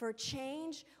for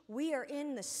change. We are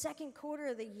in the second quarter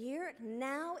of the year.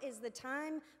 Now is the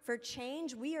time for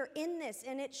change. We are in this,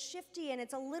 and it's shifty, and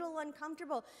it's a little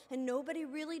uncomfortable, and nobody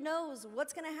really knows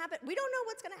what's going to happen. We don't know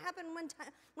what's going to happen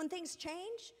when things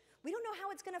change. We don't know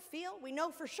how it's going to feel. We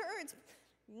know for sure it's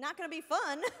not going to be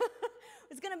fun.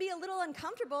 It's going to be a little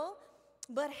uncomfortable.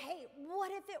 But hey, what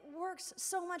if it works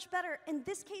so much better? In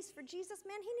this case for Jesus,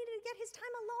 man, he needed to get his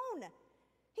time alone.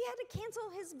 He had to cancel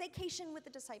his vacation with the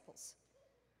disciples.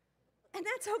 And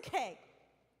that's okay.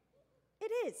 It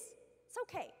is. It's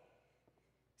okay.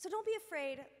 So don't be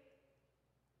afraid.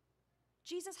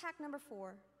 Jesus hack number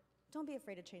 4, don't be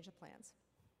afraid to change the plans.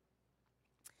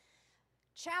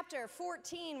 Chapter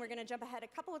 14, we're going to jump ahead a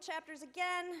couple of chapters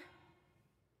again. Oh,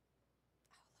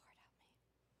 Lord, help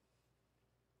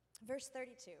me. Verse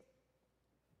 32.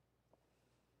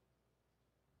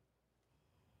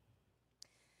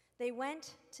 They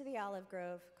went to the olive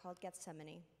grove called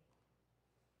Gethsemane.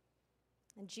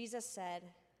 And Jesus said,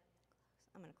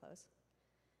 I'm going to close.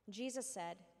 Jesus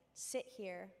said, sit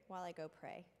here while I go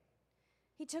pray.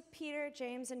 He took Peter,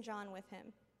 James, and John with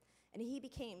him, and he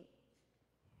became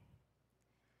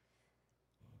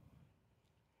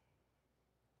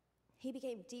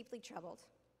deeply troubled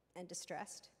and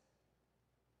distressed.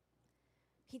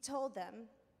 He told them,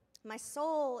 my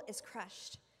soul is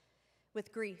crushed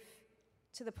with grief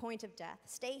to the point of death.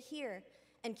 Stay here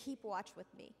and keep watch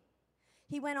with me.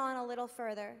 He went on a little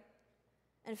further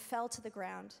and fell to the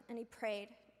ground, and he prayed,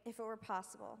 if it were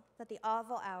possible, that the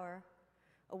awful hour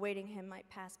awaiting him might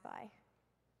pass by.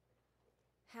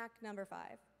 Hack number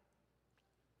 5.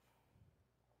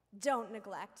 Don't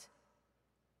neglect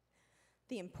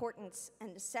the importance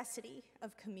and necessity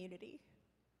of community.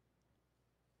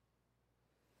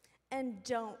 And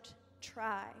don't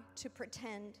try to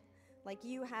pretend like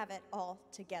you have it all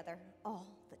together all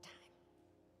the time.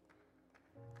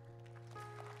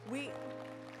 We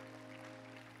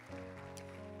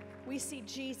see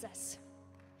Jesus.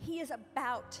 He is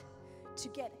about to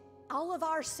get all of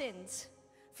our sins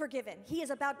forgiven. He is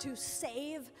about to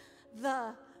save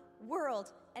the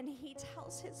world. And he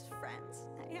tells his friends,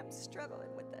 I am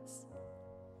struggling with this.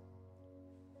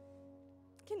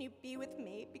 Can you be with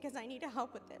me because I need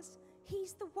help with this?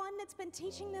 He's the one that's been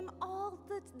teaching them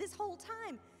this whole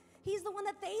time. He's the one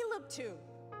that they look to.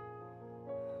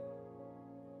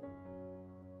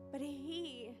 But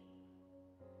he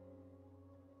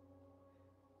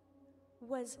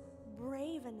was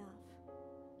brave enough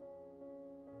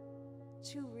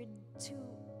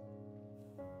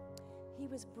he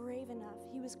was brave enough,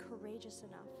 he was courageous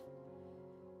enough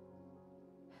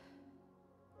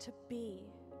to be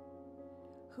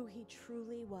who he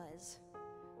truly was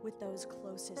with those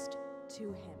closest to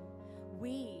him.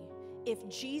 If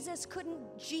Jesus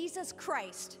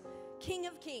Christ, King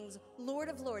of Kings, Lord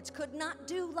of Lords, could not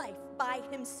do life by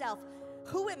himself,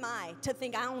 who am I to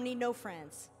think I don't need no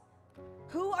friends?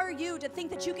 Who are you to think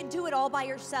that you can do it all by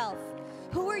yourself?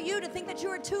 Who are you to think that you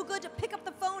are too good to pick up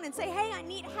the phone and say, hey, I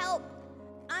need help?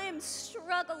 I am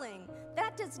struggling.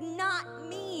 That does not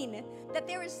mean that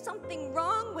there is something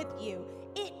wrong with you.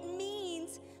 It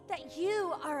means that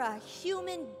you are a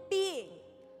human being.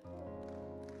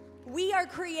 We are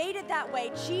created that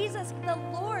way. Jesus, the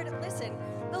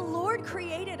Lord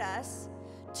created us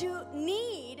to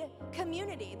need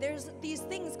community. There's these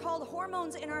things called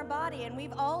hormones in our body, and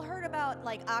we've all heard about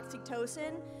like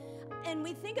oxytocin, and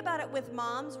we think about it with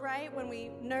moms, right? When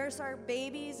we nurse our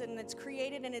babies and it's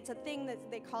created, and it's a thing that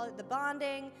they call it the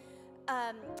bonding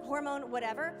hormone,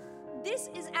 whatever. This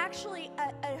is actually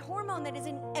a hormone that is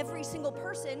in every single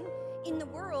person in the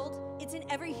world. It's in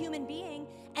every human being,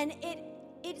 and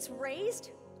it's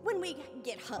raised when we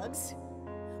get hugs,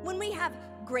 when we have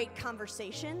great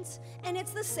conversations, and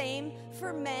it's the same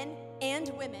for men and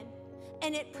women.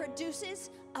 And it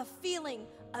produces a feeling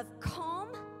of calm,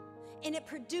 and it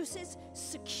produces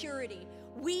security.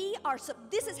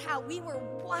 This is how we were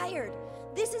wired.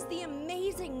 This is the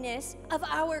amazingness of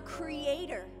our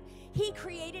Creator. He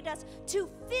created us to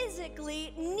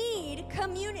physically need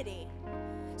community.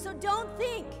 So don't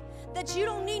think that you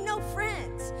don't need no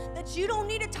friends, that you don't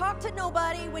need to talk to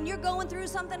nobody when you're going through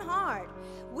something hard.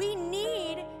 We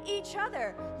need each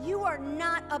other. You are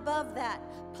not above that.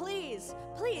 Please,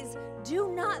 please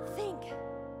do not think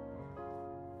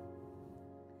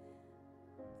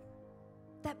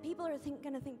that people are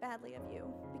going to think badly of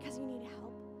you because you need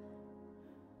help.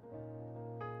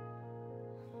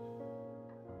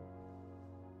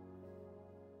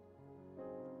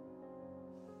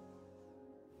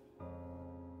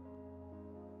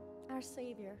 Our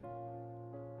Savior,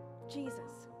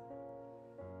 Jesus,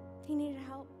 he needed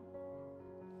help.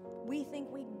 We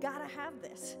think we gotta have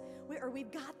this,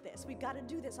 we've got this, we've got to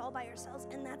do this all by ourselves,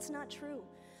 and that's not true.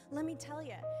 Let me tell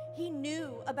you, he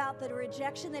knew about the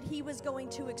rejection that he was going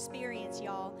to experience,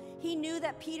 y'all. He knew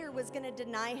that Peter was going to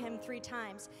deny him 3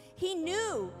 times. He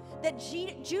knew that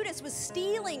Judas was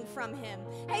stealing from him.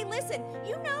 Hey, listen, do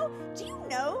you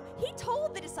know, he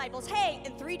told the disciples, hey,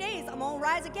 in 3 days, I'm going to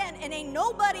rise again, and ain't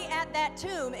nobody at that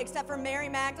tomb except for Mary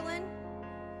Magdalene,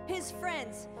 his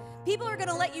friends. People are going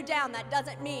to let you down. That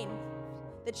doesn't mean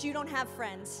that you don't have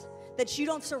friends, that you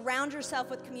don't surround yourself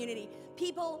with community.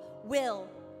 People will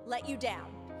let you down,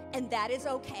 and that is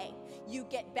okay. You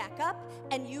get back up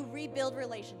and you rebuild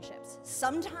relationships.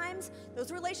 Sometimes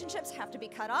those relationships have to be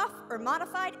cut off or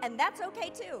modified, and that's okay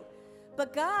too.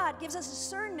 But God gives us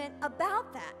discernment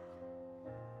about that,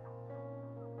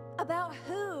 about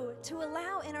who to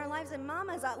allow in our lives. And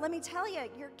mamas, let me tell you,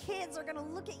 your kids are going to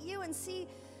look at you and see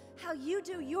how you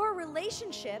do your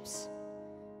relationships,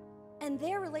 and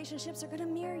their relationships are going to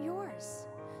mirror yours.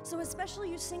 So especially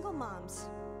you single moms,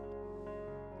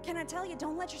 can I tell you,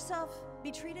 don't let yourself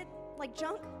be treated like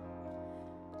junk,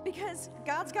 because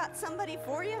God's got somebody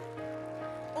for you,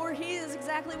 or he is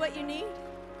exactly what you need.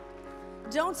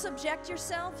 Don't subject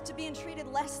yourself to being treated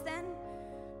less than.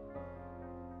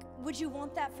 Would you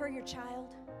want that for your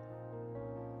child?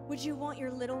 Would you want your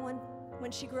little one,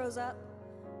 when she grows up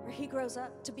or he grows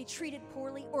up, to be treated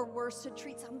poorly, or worse, to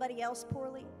treat somebody else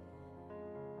poorly?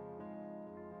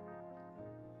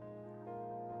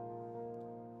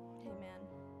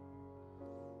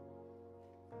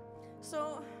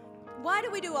 So, why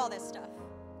do we do all this stuff?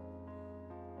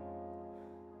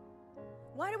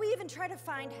 Why do we even try to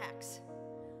find hacks?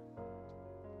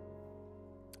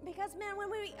 Because, man, when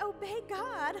we obey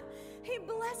God, he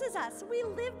blesses us. We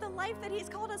live the life that he's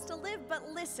called us to live. But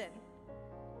listen,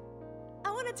 I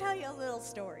want to tell you a little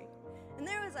story. And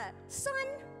there was a son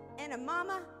and a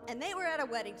mama, and they were at a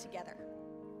wedding together.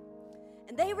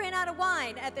 And they ran out of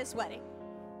wine at this wedding.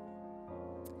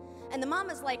 And the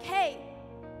mama's like, hey,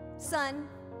 son,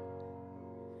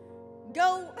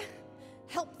 go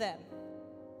help them.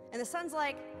 And the son's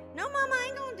like, no, Mama, I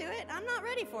ain't gonna do it. I'm not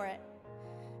ready for it.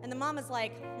 And the mom is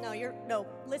like, no,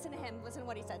 listen to him. Listen to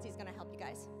what he says. He's gonna help you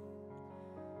guys.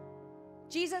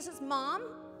 Jesus' mom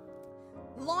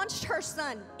launched her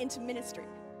son into ministry.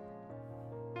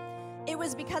 It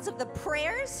was because of the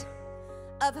prayers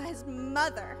of his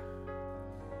mother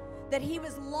that he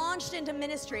was launched into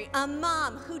ministry. A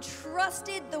mom who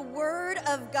trusted the word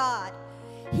of God.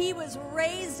 He was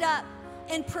raised up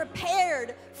and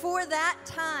prepared for that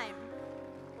time.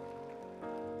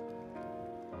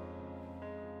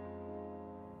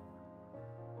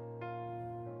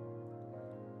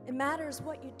 It matters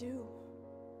what you do.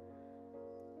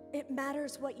 It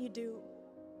matters what you do.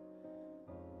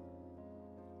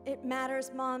 It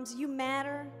matters, moms. You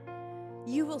matter.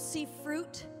 You will see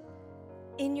fruit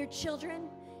in your children,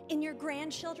 in your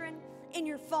grandchildren, in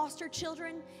your foster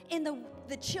children, in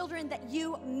the children that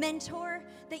you mentor,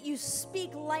 that you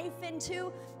speak life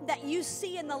into, that you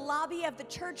see in the lobby of the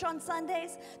church on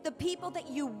Sundays, the people that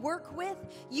you work with.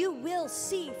 You will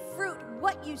see fruit.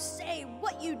 What you say,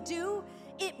 what you do,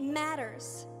 it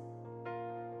matters.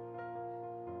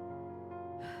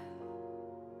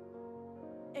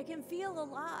 It can feel a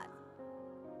lot.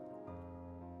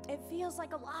 It feels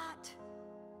like a lot.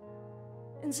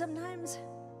 And sometimes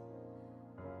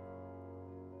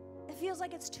it feels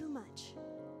like it's too much.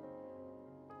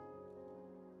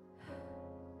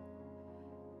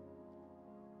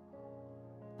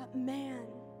 But man,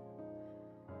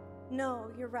 no,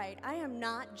 you're right. I am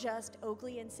not just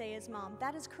Oakley and Saya's mom.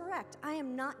 That is correct. I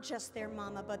am not just their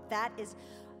mama, but that is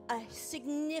a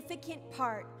significant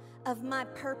part of my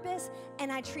purpose,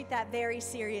 and I treat that very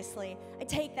seriously. I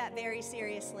take that very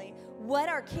seriously. What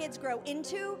our kids grow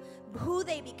into, who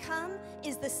they become,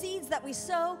 is the seeds that we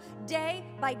sow day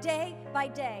by day by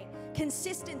day.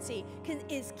 Consistency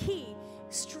is key.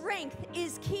 Strength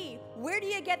is key. Where do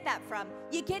you get that from?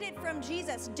 You get it from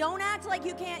Jesus. Don't act like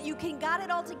you can't. You can got it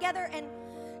all together, and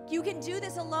you can do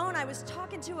this alone. I was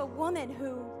talking to a woman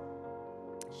who,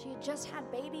 she had just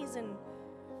had babies, and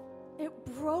it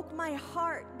broke my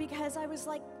heart because I was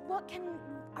like, what can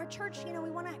our church,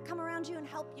 we want to come around you and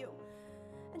help you.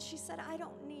 And she said, I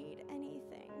don't need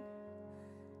anything.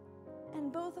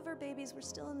 And both of her babies were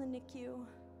still in the NICU.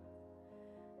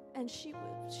 And she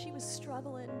was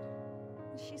struggling.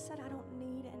 And she said, I don't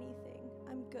need anything.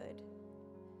 I'm good.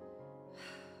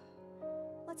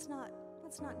 Let's not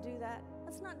do that.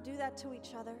 Let's not do that to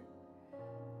each other.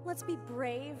 Let's be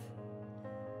brave.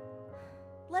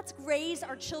 Let's raise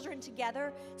our children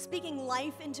together, speaking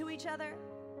life into each other.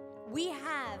 We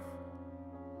have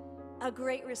a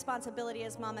great responsibility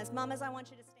as mamas. Mamas, I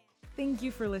want you to stand. Thank you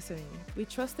for listening. We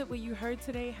trust that what you heard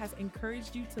today has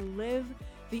encouraged you to live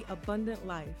the abundant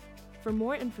life. For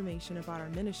more information about our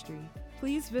ministry,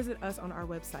 please visit us on our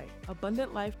website,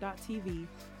 abundantlife.tv,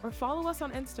 or follow us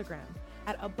on Instagram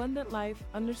at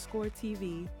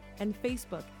abundantlife_TV and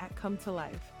Facebook at Come to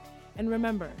Life. And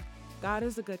remember, God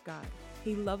is a good God.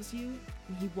 He loves you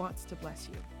and He wants to bless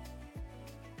you.